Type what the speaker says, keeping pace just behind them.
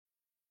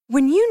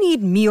When you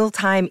need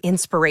mealtime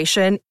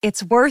inspiration,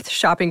 it's worth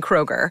shopping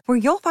Kroger, where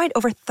you'll find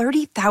over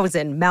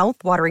 30,000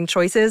 mouth-watering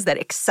choices that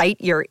excite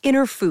your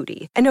inner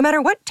foodie. And no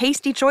matter what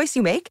tasty choice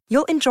you make,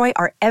 you'll enjoy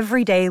our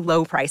everyday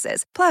low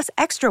prices, plus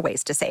extra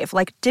ways to save,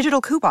 like digital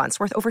coupons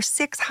worth over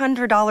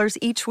 $600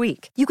 each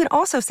week. You can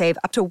also save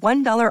up to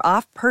 $1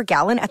 off per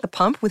gallon at the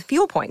pump with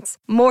fuel points.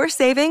 More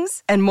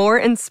savings and more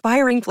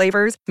inspiring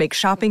flavors make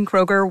shopping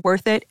Kroger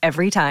worth it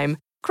every time.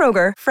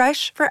 Kroger,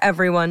 fresh for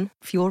everyone.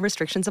 Fuel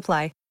restrictions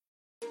apply.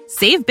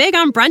 Save big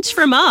on brunch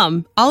for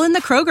mom, all in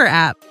the Kroger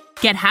app.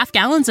 Get half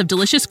gallons of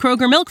delicious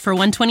Kroger milk for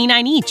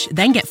 $1.29 each.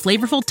 Then get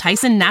flavorful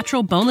Tyson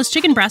natural boneless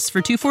chicken breasts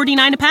for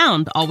 $2.49 a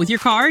pound, all with your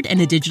card and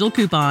a digital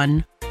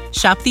coupon.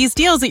 Shop these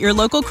deals at your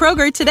local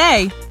Kroger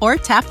today, or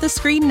tap the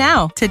screen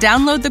now to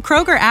download the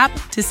Kroger app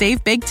to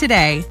save big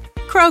today.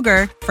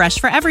 Kroger, fresh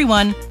for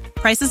everyone.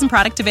 Prices and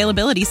product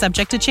availability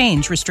subject to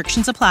change.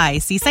 Restrictions apply.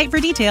 See site for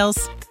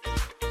details.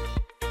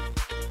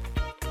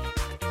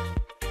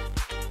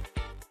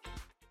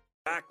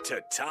 Back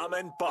to Tom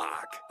and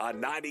Bock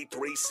on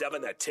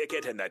 93.7 The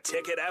Ticket and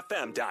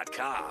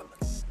theticketfm.com.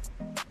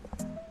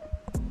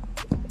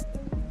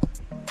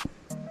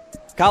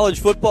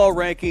 College football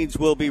rankings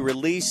will be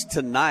released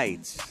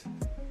tonight.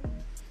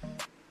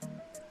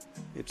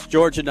 It's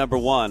Georgia number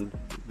 1,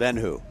 then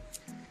who?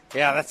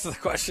 Yeah, that's the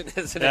question,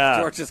 isn't it?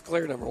 Georgia's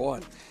clear number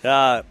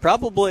 1.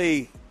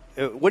 Probably,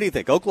 what do you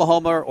think,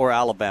 Oklahoma or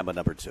Alabama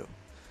number 2?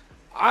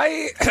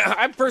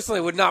 I personally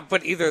would not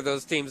put either of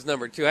those teams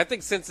number 2. I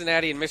think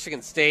Cincinnati and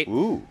Michigan State,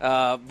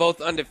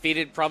 both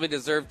undefeated, probably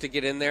deserve to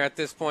get in there at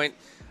this point.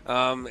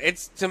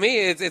 It's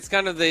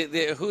kind of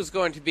the who's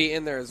going to be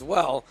in there as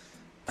well.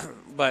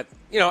 But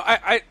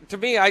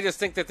I just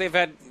think that they've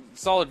had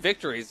solid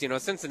victories.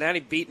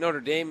 Cincinnati beat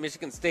Notre Dame,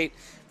 Michigan State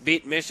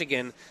beat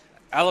Michigan,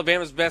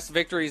 Alabama's best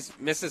victories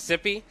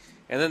Mississippi,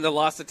 and then the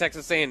loss to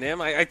Texas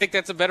A&M. I think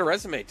that's a better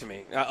resume to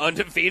me.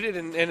 Undefeated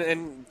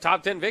and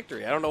top 10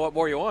 victory. I don't know what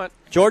more you want.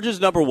 Georgia's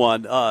number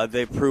 1.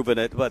 They've proven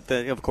it, but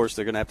then, of course,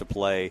 they're going to have to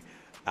play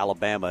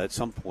Alabama at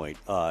some point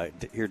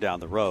here down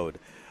the road.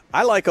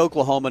 I like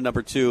Oklahoma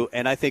number 2,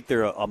 and I think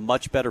they're a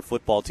much better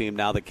football team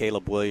now that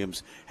Caleb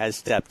Williams has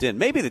stepped in.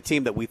 Maybe the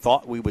team that we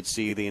thought we would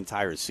see the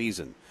entire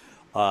season.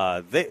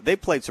 They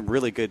played some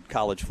really good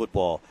college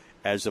football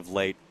as of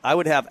late. I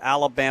would have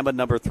Alabama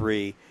number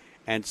 3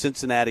 and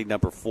Cincinnati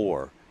number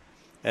 4.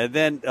 And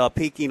then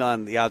peeking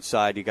on the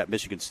outside, you got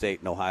Michigan State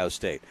and Ohio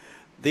State.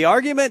 The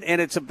argument,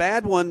 and it's a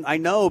bad one, I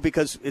know,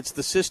 because it's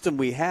the system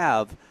we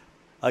have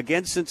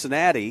against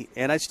Cincinnati,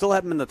 and I still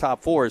have them in the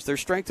top 4, is their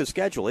strength of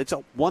schedule. It's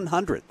a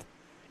 100th.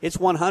 It's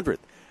 100th.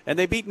 And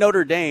they beat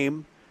Notre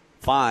Dame,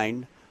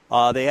 fine.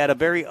 They had a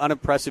very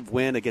unimpressive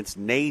win against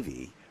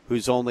Navy,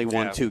 who's only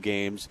won 2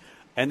 games.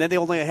 And then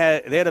they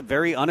had a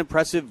very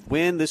unimpressive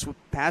win this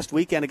past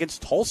weekend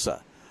against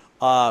Tulsa,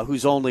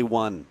 who's only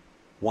won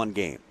 1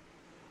 game.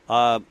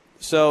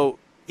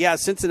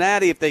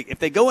 Cincinnati, if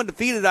they go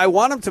undefeated, I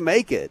want them to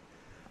make it.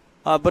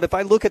 But if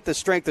I look at the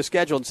strength of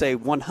schedule and say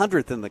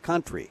 100th in the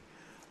country,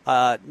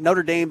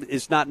 Notre Dame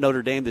is not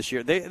Notre Dame this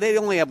year. They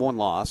only have 1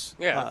 loss.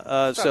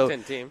 Yeah, top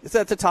 10 team.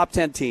 That's a top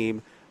 10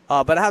 team.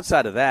 But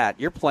outside of that,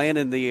 you're playing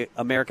in the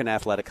American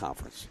Athletic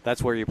Conference.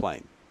 That's where you're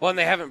playing. Well, and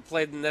they haven't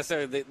played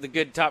necessarily the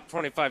good top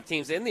 25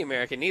 teams in the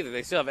American either.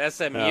 They still have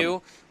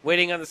SMU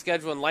waiting on the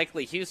schedule and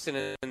likely Houston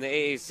in the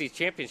AAC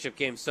championship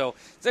game. So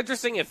it's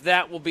interesting if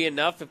that will be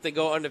enough if they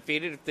go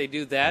undefeated, if they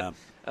do that.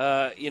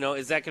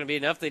 Is that going to be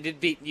enough? They did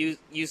beat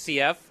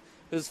UCF,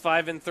 who's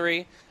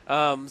 5-3.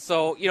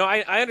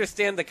 I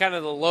understand the kind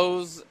of the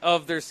lows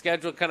of their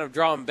schedule kind of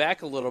draw them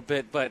back a little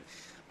bit, but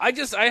I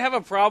have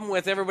a problem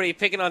with everybody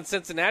picking on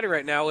Cincinnati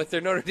right now with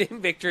their Notre Dame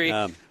victory.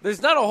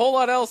 There's not a whole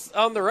lot else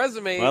on the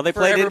resume. Well, they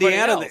played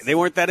Indiana. They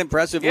weren't that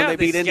impressive when they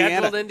beat Indiana. They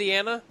scheduled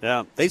Indiana.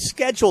 Yeah, they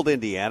scheduled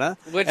Indiana,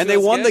 and they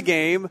won the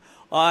game.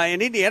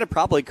 And Indiana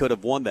probably could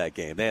have won that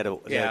game. They had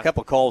a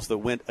couple calls that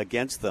went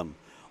against them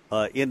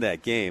in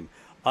that game.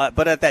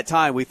 But at that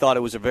time, we thought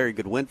it was a very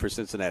good win for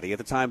Cincinnati. At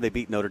the time they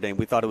beat Notre Dame,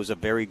 we thought it was a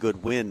very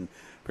good win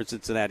for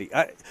Cincinnati.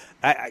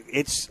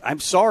 I'm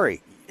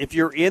sorry. If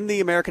you're in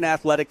the American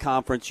Athletic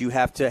Conference, you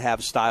have to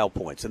have style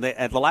points. And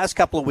the last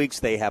couple of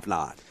weeks, they have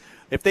not.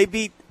 If they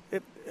beat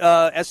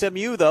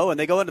SMU, though, and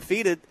they go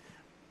undefeated,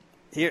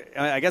 here,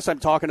 I guess I'm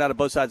talking out of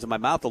both sides of my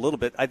mouth a little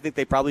bit. I think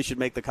they probably should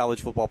make the college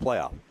football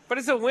playoff. But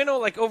it's a win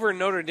over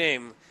Notre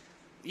Dame.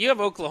 You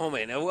have Oklahoma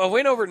in. A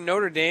win over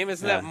Notre Dame,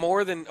 isn't that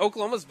more than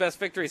Oklahoma's best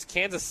victory is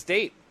Kansas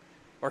State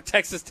or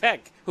Texas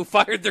Tech, who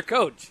fired their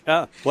coach?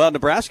 Well,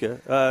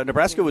 Nebraska.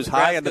 Nebraska was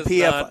high in the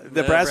PF.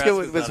 Nebraska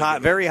was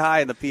very high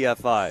in the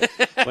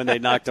PFI when they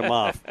knocked them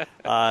off.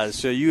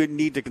 So you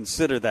need to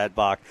consider that,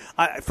 Bock.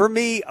 For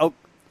me,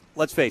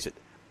 let's face it,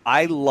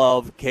 I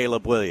love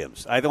Caleb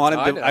Williams. I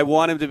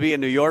want him to be in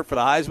New York for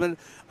the Heisman.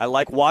 I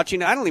like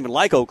watching. I don't even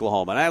like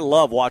Oklahoma, and I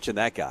love watching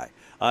that guy.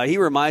 He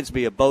reminds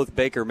me of both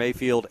Baker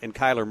Mayfield and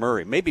Kyler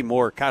Murray, maybe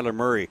more Kyler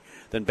Murray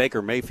than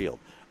Baker Mayfield.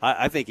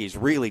 I think he's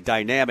really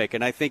dynamic,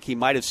 and I think he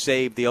might have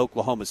saved the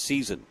Oklahoma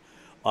season.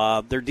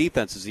 Their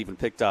defense has even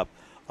picked up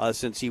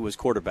since he was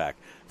quarterback.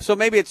 So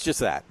maybe it's just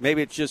that.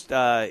 Maybe it's just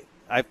I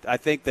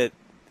think that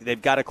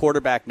they've got a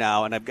quarterback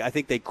now, and I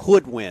think they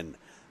could win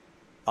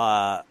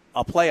a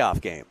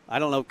playoff game. I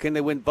don't know. Can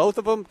they win both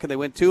of them? Can they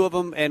win two of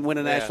them and win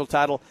a national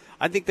title?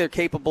 I think they're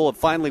capable of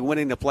finally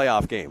winning the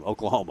playoff game,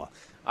 Oklahoma.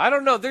 I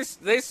don't know.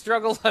 They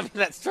struggle. I mean,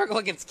 that struggle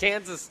against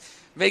Kansas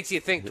makes you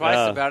think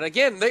twice about it.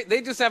 Again,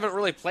 they just haven't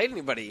really played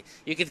anybody.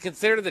 You could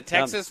consider the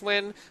Texas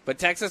win, but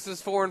Texas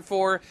is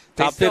 4-4.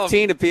 Top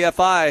 15 at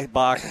PFI,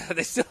 Bock.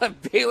 They still have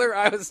Baylor,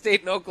 Iowa State,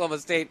 and Oklahoma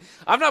State.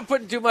 I'm not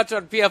putting too much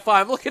on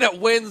PFI. I'm looking at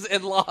wins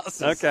and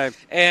losses. Okay.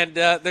 And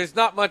there's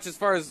not much as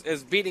far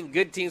as beating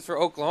good teams for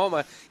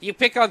Oklahoma. You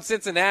pick on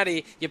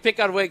Cincinnati. You pick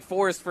on Wake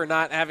Forest for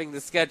not having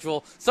the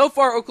schedule. So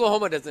far,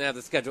 Oklahoma doesn't have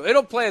the schedule.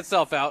 It'll play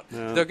itself out.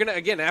 Yeah. They're going to,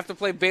 again, have to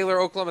play Baylor,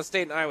 Oklahoma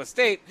State, and Iowa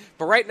State.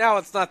 But right now,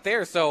 it's not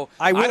there. So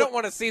I don't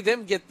want to see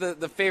them get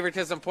the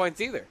favoritism points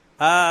either.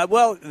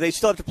 Well, they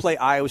still have to play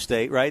Iowa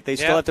State, right? They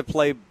still have to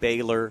play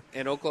Baylor.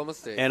 And Oklahoma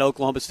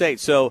State.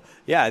 So,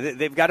 yeah,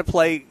 they've got to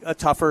play a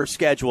tougher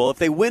schedule. If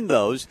they win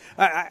those,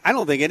 I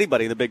don't think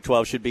anybody in the Big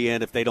 12 should be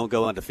in if they don't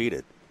go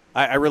undefeated.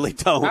 I really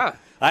don't.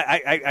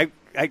 I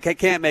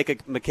can't make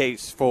a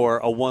case for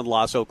a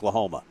one-loss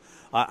Oklahoma.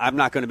 I'm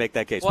not going to make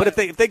that case. Well, but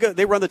if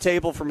they run the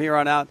table from here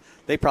on out,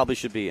 they probably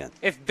should be in.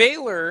 If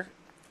Baylor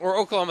or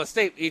Oklahoma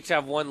State each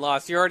have one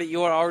loss, you already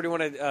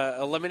want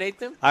to eliminate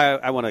them?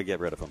 I want to get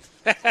rid of them.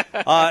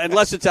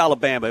 Unless it's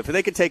Alabama. If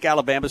they could take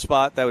Alabama's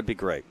spot, that would be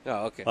great.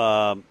 Oh, okay.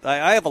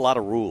 I have a lot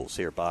of rules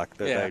here, Bock.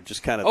 That I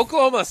just kind of.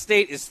 Oklahoma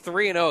State is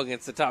 3-0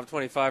 against the top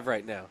 25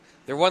 right now.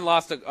 They're one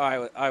loss to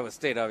Iowa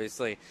State,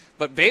 obviously,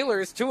 but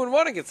Baylor is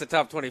 2-1 against the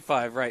top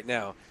 25 right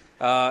now.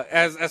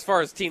 As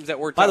far as teams that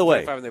were top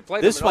 25 and they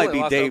played, this them, might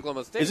be Dave.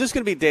 Oklahoma State. Is this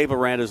going to be Dave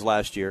Aranda's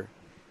last year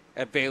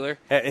at Baylor?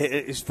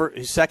 His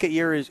second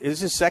year is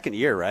his second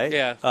year, right?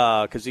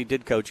 Yeah. Because he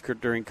did coach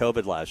during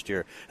COVID last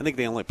year. I think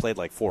they only played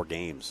like 4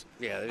 games.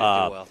 Yeah, they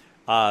didn't do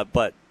well.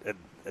 But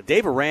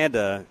Dave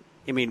Aranda,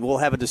 I mean, will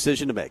have a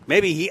decision to make.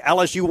 Maybe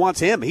LSU wants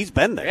him. He's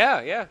been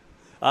there. Yeah.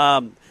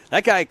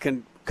 That guy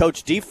can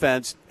coach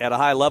defense at a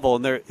high level,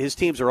 and his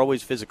teams are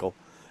always physical.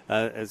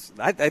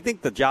 I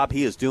think the job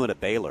he is doing at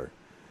Baylor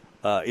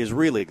is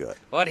really good.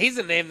 Well, he's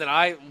a name that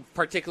I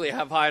particularly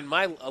have high on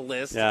my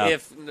list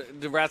if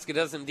Nebraska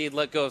does indeed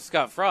let go of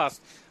Scott Frost.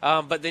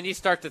 But then you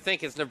start to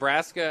think, is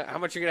Nebraska, how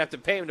much you're going to have to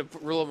pay him to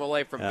rule him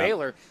away from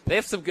Baylor? They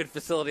have some good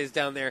facilities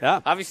down there.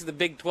 Yeah. Obviously, the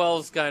Big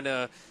 12's kind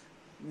of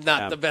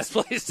not the best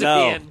place to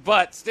be in.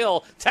 But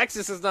still,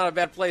 Texas is not a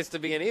bad place to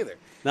be in either.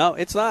 No,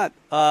 it's not.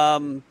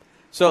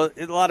 So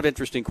a lot of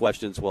interesting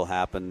questions will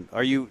happen.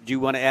 Do you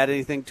want to add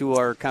anything to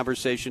our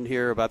conversation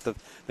here about the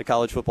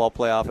college football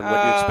playoff and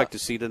what you expect to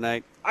see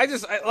tonight?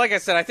 Like I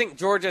said, I think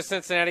Georgia,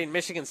 Cincinnati, and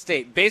Michigan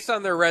State, based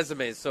on their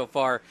resumes so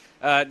far,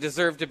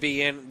 deserve to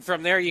be in.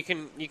 From there, you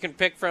can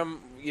pick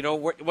from,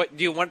 what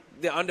do you want,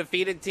 the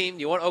undefeated team?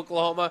 Do you want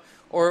Oklahoma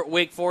or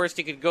Wake Forest?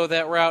 You could go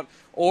that route,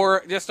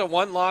 or just a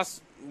one-loss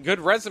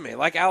good resume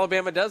like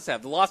Alabama does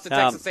have. The loss to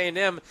Texas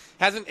A&M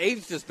hasn't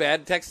aged as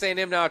bad. Texas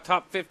A&M now a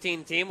top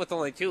 15 team with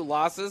only 2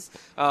 losses.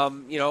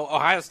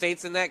 Ohio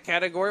State's in that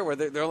category where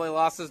their only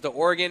losses to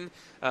Oregon.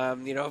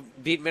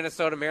 Beat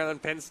Minnesota,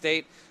 Maryland, Penn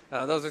State.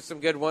 Those are some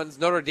good ones.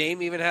 Notre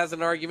Dame even has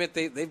an argument.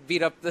 They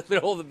beat up the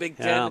middle of the Big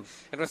Ten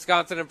and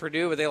Wisconsin and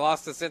Purdue, but they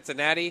lost to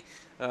Cincinnati.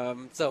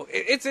 So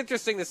it's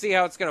interesting to see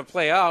how it's going to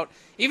play out.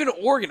 Even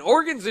Oregon.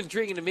 Oregon's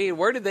intriguing to me.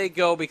 Where did they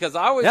go? Because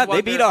I always wonder,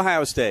 they beat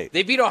Ohio State.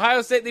 They beat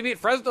Ohio State. They beat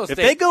Fresno State.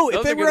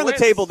 If they were on the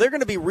table, they're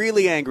going to be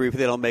really angry if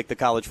they don't make the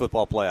college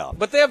football playoff.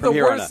 But they have the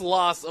worst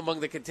loss among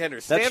the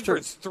contenders.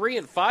 Stanford's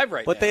 3-5 right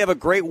now. But they have a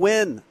great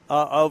win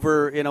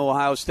over in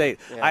Ohio State.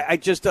 Yeah. I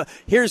just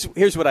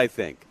here's what I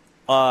think.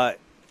 A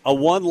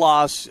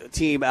one-loss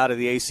team out of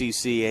the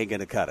ACC ain't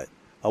going to cut it.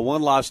 A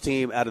one-loss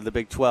team out of the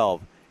Big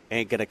 12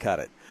 ain't going to cut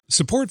it.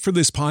 Support for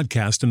this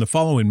podcast and the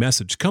following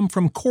message come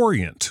from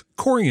Corient.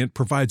 Corient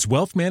provides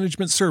wealth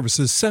management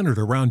services centered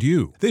around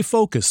you. They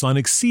focus on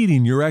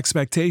exceeding your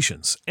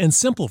expectations and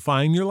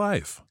simplifying your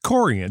life.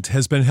 Corient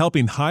has been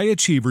helping high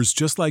achievers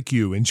just like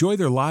you enjoy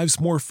their lives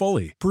more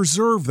fully,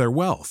 preserve their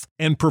wealth,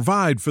 and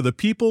provide for the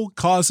people,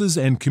 causes,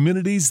 and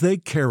communities they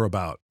care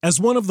about. As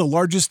one of the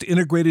largest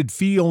integrated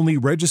fee-only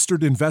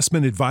registered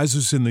investment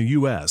advisors in the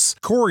U.S.,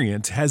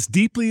 Corient has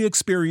deeply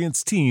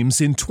experienced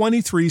teams in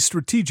 23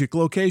 strategic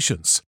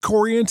locations.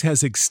 Corient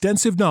has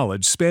extensive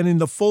knowledge spanning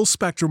the full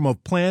spectrum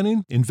of planning,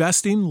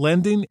 investing,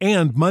 lending,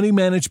 and money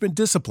management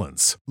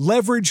disciplines.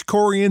 Leverage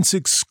Corient's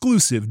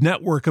exclusive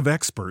network of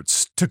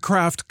experts to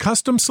craft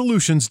custom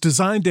solutions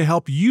designed to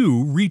help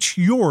you reach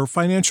your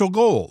financial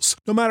goals,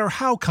 no matter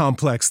how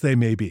complex they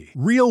may be.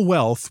 Real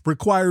wealth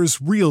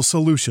requires real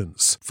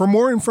solutions. For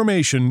more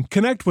information,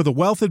 connect with a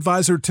wealth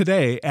advisor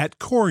today at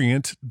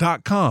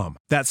Corient.com.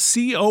 That's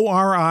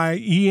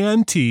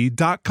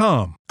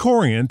Corient.com.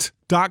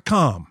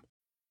 Corient.com.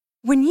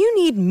 When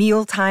you need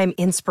mealtime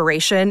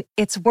inspiration,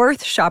 it's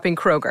worth shopping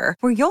Kroger,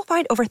 where you'll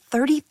find over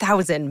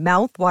 30,000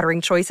 mouth-watering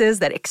choices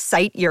that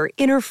excite your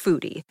inner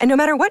foodie. And no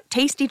matter what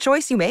tasty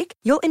choice you make,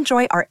 you'll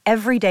enjoy our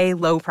everyday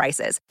low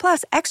prices,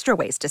 plus extra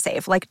ways to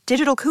save, like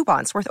digital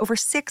coupons worth over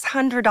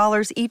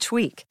 $600 each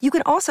week. You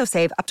can also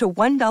save up to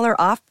 $1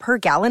 off per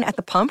gallon at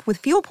the pump with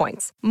fuel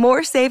points.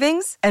 More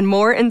savings and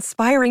more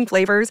inspiring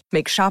flavors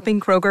make shopping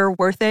Kroger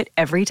worth it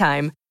every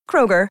time.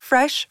 Kroger,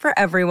 fresh for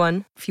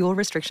everyone. Fuel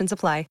restrictions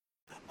apply.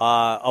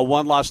 A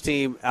one-loss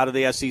team out of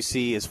the SEC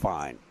is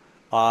fine,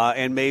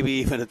 and maybe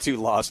even a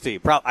two-loss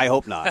team. I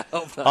hope not.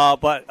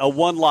 But a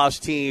one-loss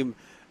team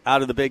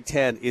out of the Big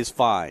Ten is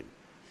fine.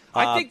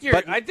 I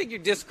think you're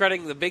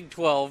discrediting the Big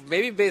 12,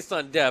 maybe based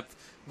on depth.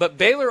 But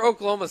Baylor,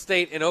 Oklahoma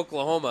State, and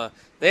Oklahoma,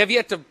 they have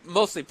yet to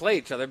mostly play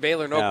each other.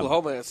 Baylor and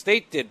Oklahoma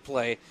State did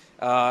play,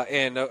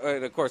 and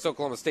of course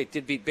Oklahoma State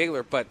did beat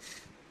Baylor, but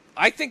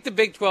I think the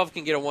Big 12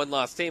 can get a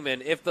one-loss team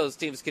in if those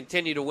teams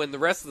continue to win the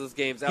rest of those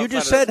games. You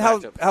just said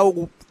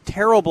how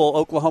terrible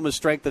Oklahoma's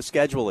strength of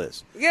schedule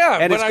is. Yeah,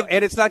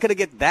 and it's not going to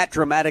get that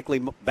dramatically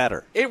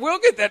better. It will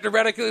get that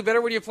dramatically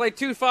better when you play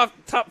two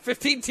top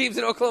 15 teams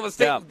in Oklahoma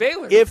State and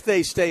Baylor. If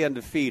they stay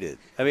undefeated.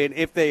 I mean,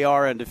 if they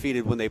are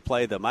undefeated when they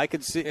play them. I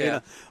could see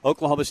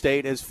Oklahoma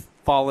State has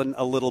fallen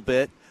a little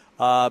bit.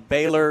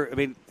 Baylor, I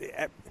mean,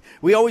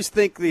 we always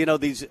think,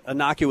 these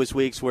innocuous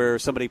weeks where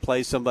somebody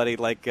plays somebody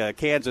like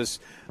Kansas,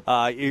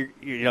 you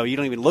don't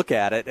even look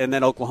at it, and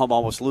then Oklahoma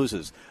almost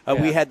loses.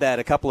 We had that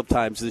a couple of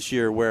times this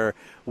year where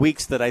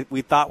weeks that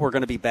we thought were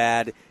going to be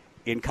bad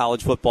in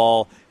college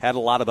football had a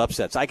lot of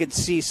upsets. I could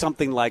see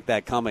something like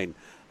that coming.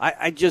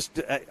 I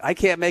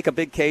can't make a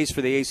big case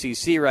for the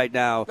ACC right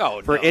now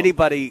for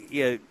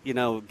anybody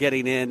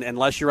getting in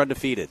unless you're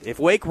undefeated. If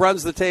Wake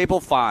runs the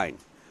table, fine.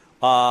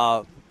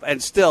 And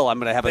still, I'm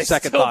going to have a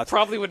second thought.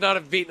 Probably would not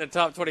have beaten a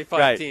top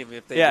 25 team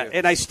if they do.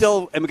 And I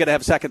still am going to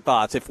have second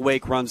thoughts if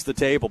Wake runs the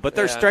table. But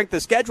their strength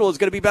of schedule is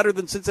going to be better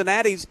than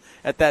Cincinnati's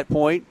at that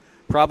point,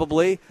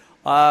 probably.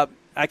 I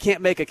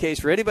can't make a case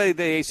for anybody in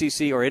the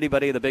ACC or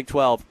anybody in the Big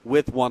 12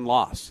 with one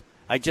loss.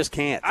 I just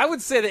can't. I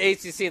would say the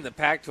ACC and the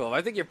Pac-12.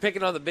 I think you're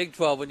picking on the Big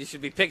 12 when you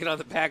should be picking on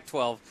the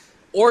Pac-12.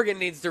 Oregon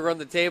needs to run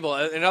the table,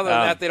 and other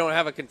than that, they don't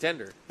have a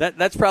contender.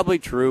 That's probably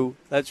true.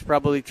 That's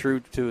probably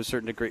true to a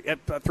certain degree.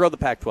 Throw the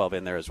Pac-12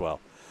 in there as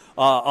well.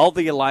 All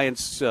the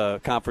alliance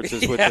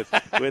conferences with the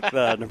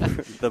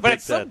but Big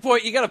at some Ten.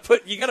 point, you got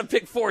to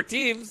pick 4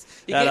 teams.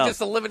 You can't just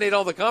eliminate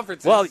all the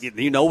conferences. Well,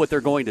 you know what they're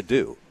going to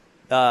do.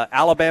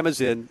 Alabama's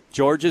in,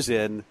 Georgia's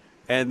in,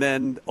 and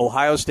then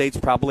Ohio State's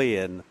probably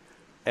in.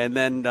 And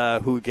then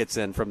who gets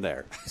in from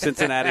there?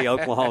 Cincinnati,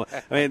 Oklahoma.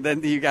 I mean,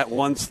 then you got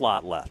one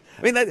slot left.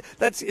 I mean,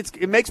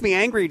 it makes me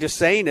angry just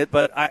saying it,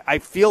 but I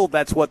feel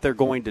that's what they're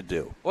going to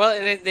do. Well,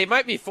 and they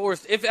might be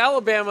forced. If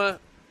Alabama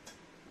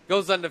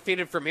goes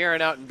undefeated from here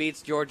on out and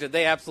beats Georgia,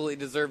 they absolutely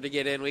deserve to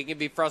get in. We can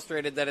be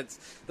frustrated that it's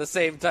the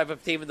same type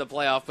of team in the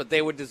playoff, but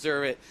they would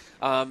deserve it.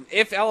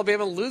 If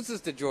Alabama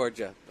loses to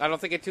Georgia, I don't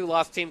think a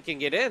 2-loss team can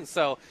get in.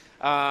 So,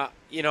 I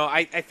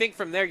think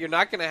from there you're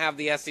not going to have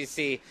the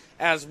SEC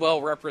as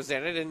well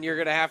represented, and you're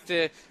going to have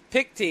to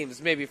pick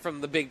teams maybe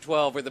from the Big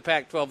 12 or the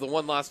Pac-12, the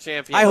one-loss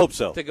champion. I hope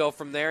so. To go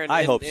from there and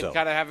kind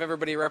of have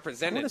everybody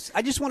represented.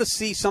 I just want to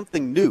see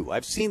something new.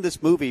 I've seen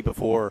this movie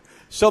before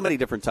so many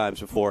different times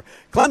before.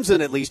 Clemson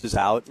at least is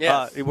out.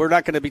 Yes. We're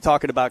not going to be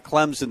talking about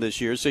Clemson this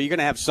year, so you're going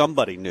to have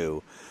somebody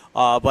new.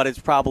 But it's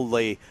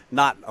probably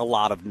not a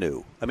lot of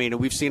new. I mean,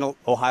 we've seen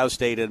Ohio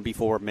State in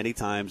before many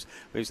times.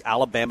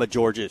 Alabama,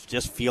 Georgia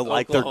just feel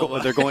like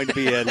they're going to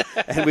be in,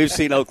 and we've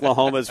seen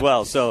Oklahoma as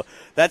well. So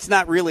that's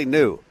not really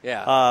new.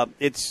 Yeah.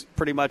 It's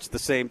pretty much the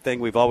same thing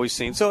we've always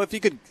seen. So if you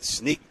could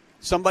sneak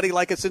somebody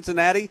like a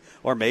Cincinnati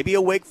or maybe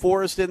a Wake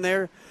Forest in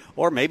there,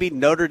 or maybe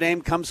Notre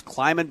Dame comes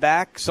climbing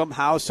back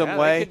somehow, some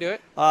way. They could do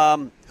it.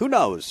 Who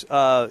knows?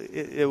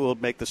 It will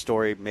make the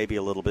story maybe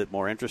a little bit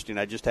more interesting.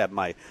 I just have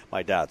my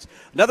doubts.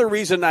 Another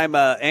reason I'm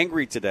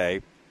angry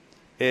today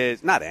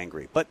is not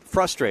angry, but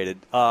frustrated.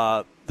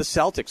 The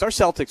Celtics. Our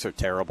Celtics are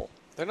terrible.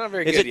 They're not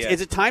very good yet.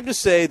 Is it time to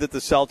say that the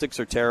Celtics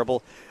are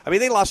terrible? I mean,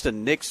 they lost to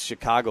Knicks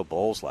Chicago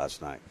Bulls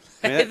last night.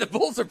 I mean, the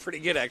Bulls are pretty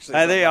good,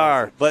 actually. They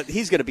are, but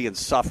he's going to be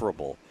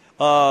insufferable.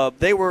 They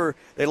had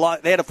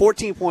a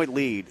 14-point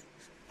lead,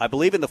 I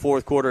believe, in the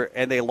fourth quarter,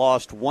 and they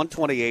lost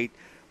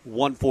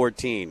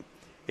 128-114.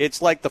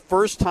 It's like the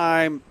first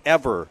time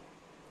ever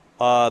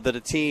that a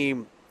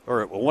team,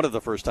 or one of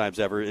the first times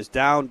ever, is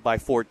down by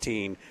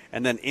 14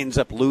 and then ends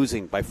up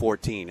losing by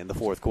 14 in the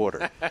fourth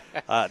quarter.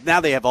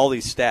 Now they have all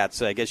these stats.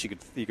 So I guess you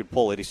could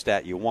pull any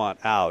stat you want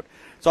out.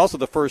 It's also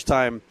the first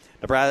time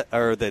the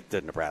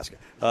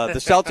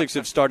Celtics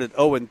have started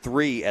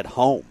 0-3 at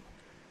home.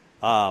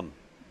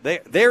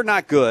 They're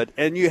not good,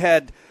 and you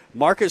had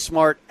Marcus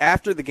Smart,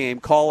 after the game,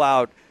 call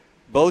out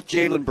both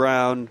Jaylen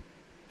Brown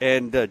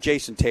and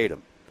Jason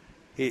Tatum.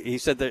 He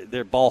said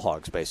they're ball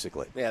hogs,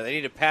 basically. Yeah, they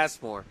need to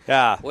pass more.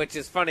 Yeah. Which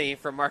is funny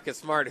for Marcus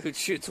Smart, who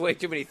shoots way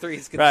too many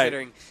threes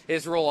considering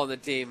his role on the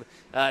team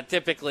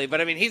typically.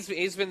 But, I mean,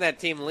 he's been that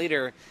team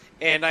leader,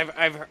 and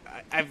I've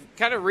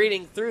kind of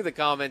reading through the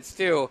comments,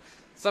 too.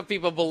 some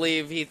people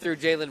believe he threw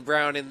Jaylen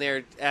Brown in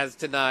there as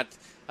to not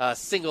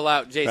single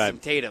out Jason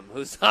Tatum,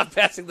 who's not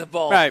passing the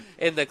ball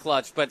in the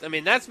clutch. But, I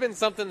mean, that's been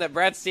something that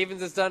Brad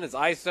Stevens has done, is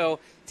ISO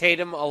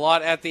Tatum a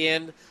lot at the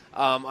end.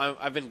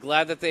 I've been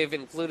glad that they've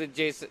included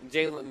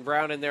Jaylen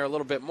Brown in there a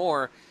little bit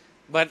more.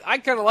 But I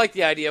kind of like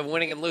the idea of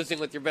winning and losing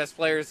with your best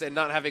players and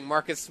not having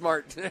Marcus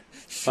Smart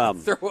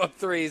throw up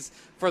threes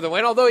for the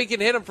win, although he can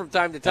hit them from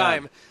time to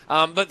time.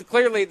 But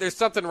clearly there's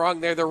something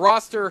wrong there. The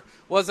roster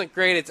wasn't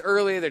great. It's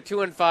early. They're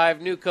 2-5,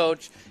 new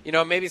coach.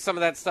 Maybe some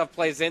of that stuff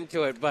plays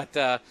into it.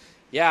 But,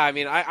 yeah, I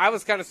mean, I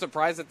was kind of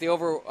surprised at the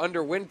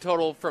over-under win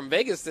total from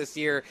Vegas this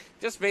year,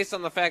 just based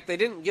on the fact they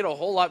didn't get a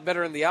whole lot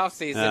better in the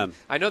offseason.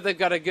 I know they've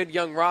got a good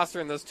young roster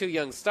and those two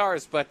young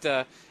stars, but,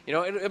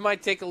 it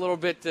might take a little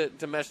bit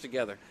to mesh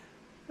together.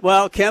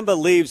 Well, Kemba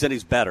leaves and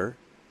he's better.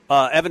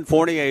 Evan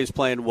Fournier is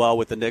playing well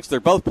with the Knicks. They're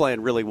both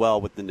playing really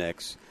well with the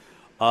Knicks.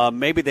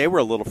 Maybe they were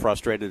a little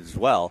frustrated as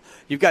well.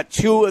 You've got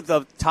two of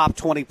the top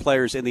 20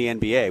 players in the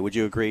NBA. Would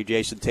you agree?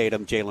 Jason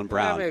Tatum, Jaylen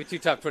Brown. Maybe two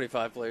top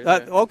 25 players.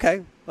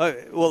 Okay.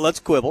 Well, let's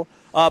quibble.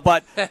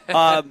 But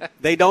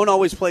they don't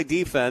always play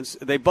defense.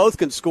 They both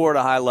can score at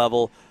a high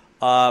level.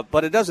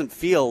 But it doesn't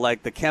feel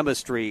like the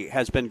chemistry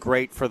has been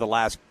great for the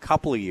last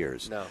couple of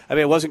years. No. I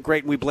mean, it wasn't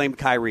great, and we blamed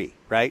Kyrie,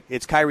 right?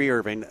 It's Kyrie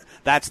Irving.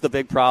 That's the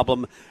big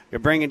problem. You're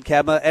bringing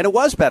Kemba, and it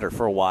was better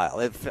for a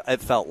while,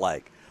 it felt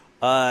like.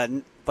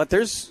 But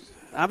there's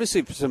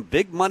obviously some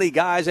big money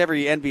guys.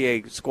 Every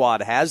NBA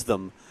squad has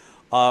them.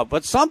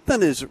 But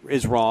something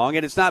is wrong,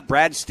 and it's not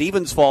Brad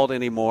Stevens' fault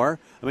anymore.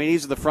 I mean,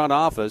 he's in the front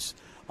office.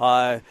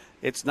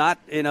 It's not,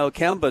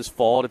 Kemba's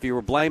fault if you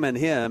were blaming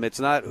him. It's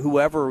not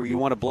whoever you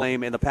want to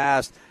blame in the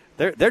past.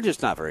 They're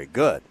just not very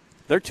good.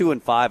 They're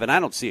 2-5, and I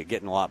don't see it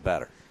getting a lot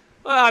better.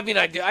 Well, I mean,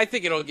 I do. I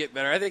think it'll get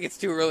better. I think it's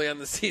too early on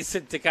the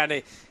season to kind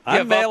of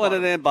I'm mailing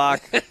it in,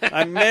 Bock.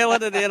 I'm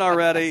mailing it in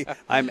already.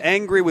 I'm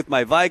angry with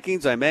my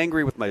Vikings. I'm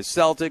angry with my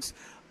Celtics.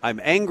 I'm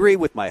angry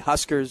with my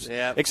Huskers,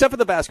 except for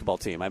the basketball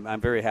team.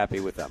 I'm very happy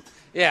with them.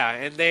 Yeah,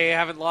 and they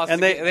haven't lost.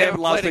 And they haven't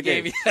lost a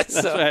game yet.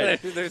 So right.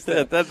 there's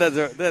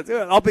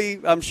that. I'll be,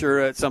 I'm sure,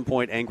 at some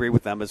point angry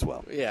with them as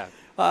well. Yeah.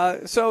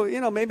 So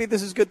maybe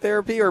this is good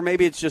therapy, or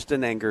maybe it's just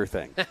an anger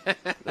thing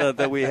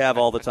that we have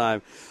all the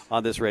time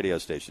on this radio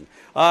station.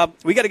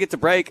 We got to get to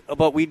break,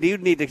 but we do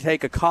need to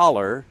take a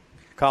caller.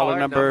 Caller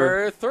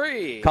number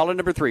 3. Caller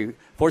number 3,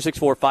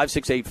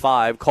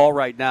 464-5685. Call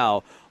right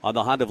now on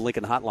the Honda of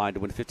Lincoln hotline to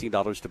win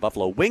 $15 to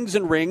Buffalo Wings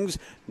and Rings.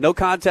 No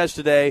contest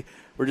today.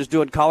 We're just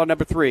doing caller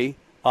number 3.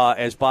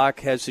 As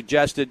Bock has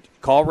suggested,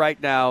 call right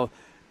now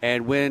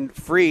and win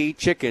free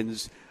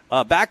chickens.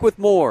 Back with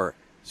more,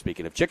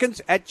 speaking of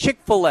chickens, at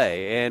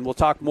Chick-fil-A. And we'll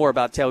talk more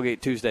about Tailgate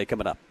Tuesday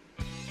coming up.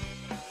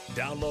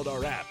 Download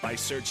our app by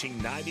searching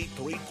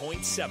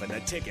 93.7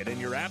 The Ticket in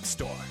your app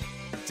store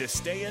to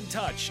stay in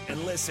touch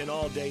and listen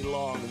all day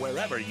long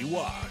wherever you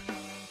are.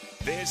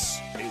 This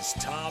is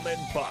Tom and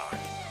Bock.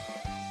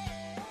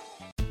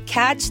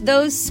 Catch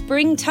those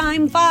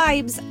springtime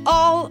vibes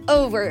all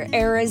over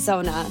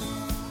Arizona.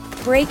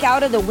 Break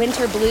out of the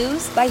winter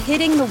blues by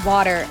hitting the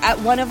water at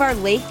one of our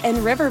lake and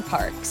river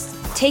parks.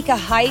 Take a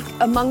hike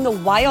among the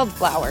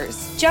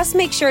wildflowers. Just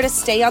make sure to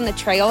stay on the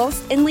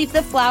trails and leave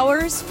the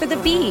flowers for the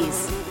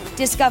bees.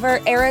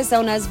 Discover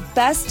Arizona's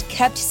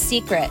best-kept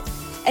secret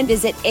and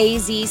visit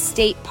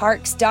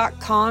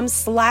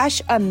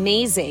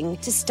azstateparks.com/amazing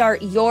to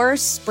start your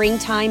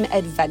springtime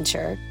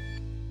adventure.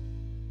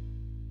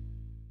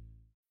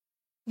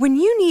 When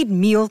you need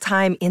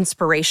mealtime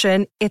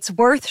inspiration, it's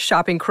worth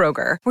shopping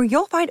Kroger, where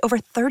you'll find over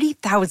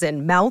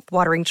 30,000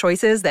 mouth-watering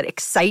choices that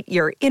excite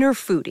your inner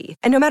foodie.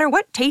 And no matter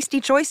what tasty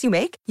choice you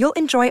make, you'll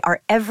enjoy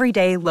our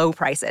everyday low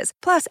prices,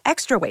 plus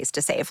extra ways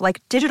to save,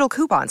 like digital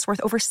coupons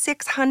worth over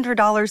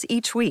 $600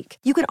 each week.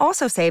 You can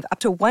also save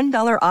up to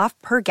 $1 off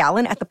per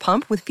gallon at the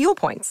pump with fuel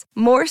points.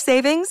 More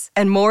savings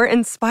and more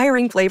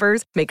inspiring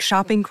flavors make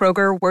shopping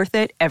Kroger worth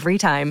it every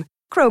time.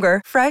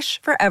 Kroger,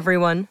 fresh for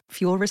everyone.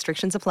 Fuel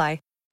restrictions apply.